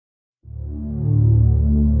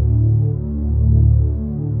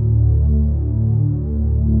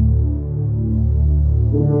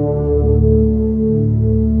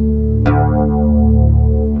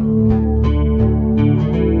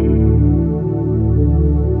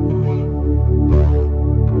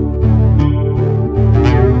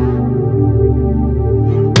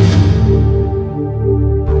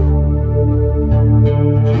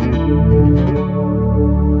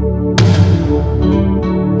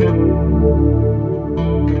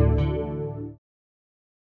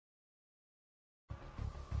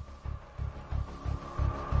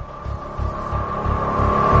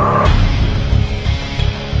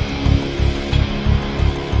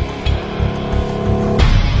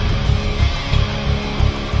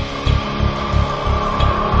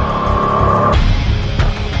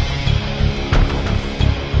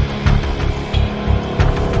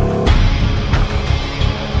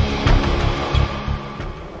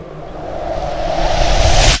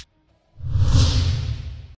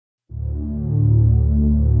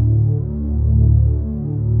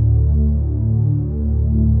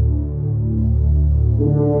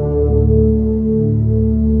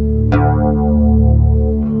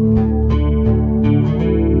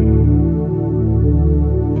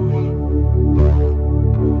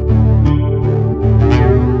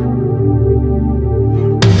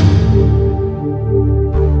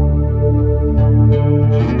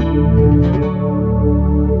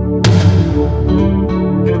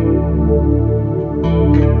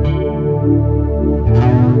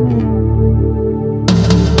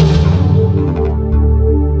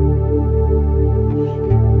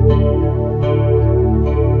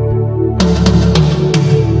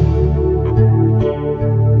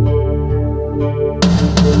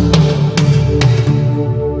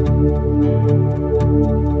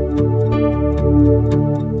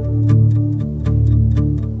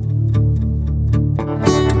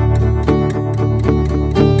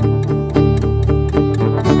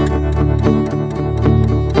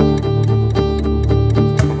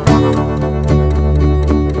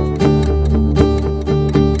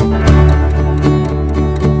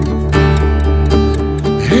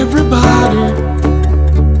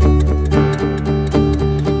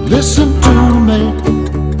Listen to me,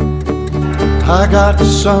 I got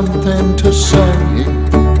something to say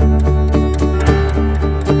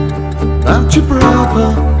about your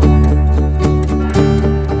brother,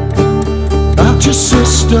 about your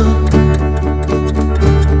sister,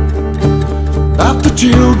 about the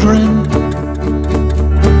children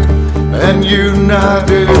and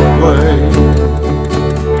United Way,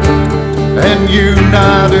 and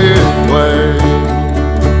United Way.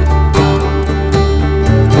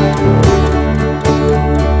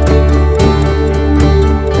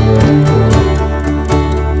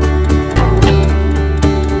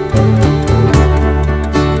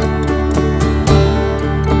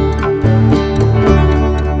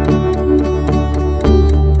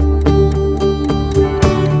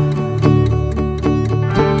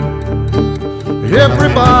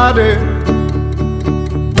 Everybody,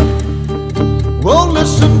 well,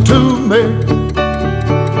 listen to me,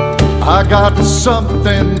 I got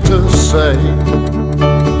something to say.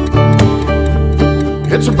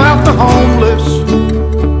 It's about the homeless,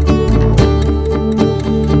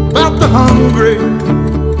 about the hungry,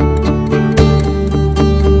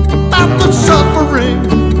 about the suffering,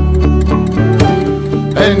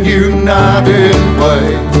 and United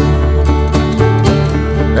Way,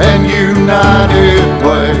 and United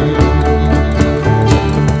Way.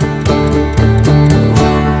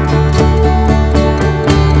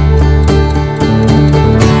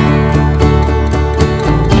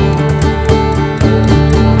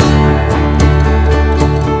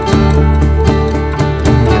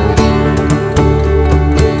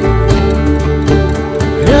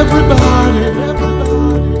 Everybody,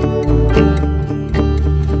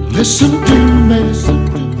 listen to me,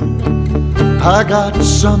 I got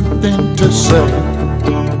something to say.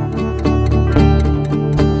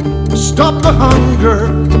 Stop the hunger,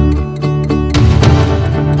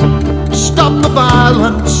 stop the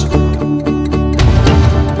violence,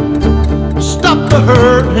 stop the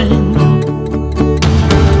hurting,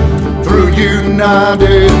 through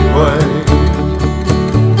United Way,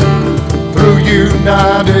 through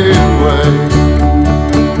United Way,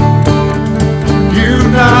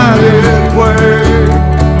 United Way.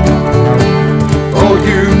 Oh,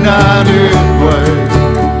 United Way.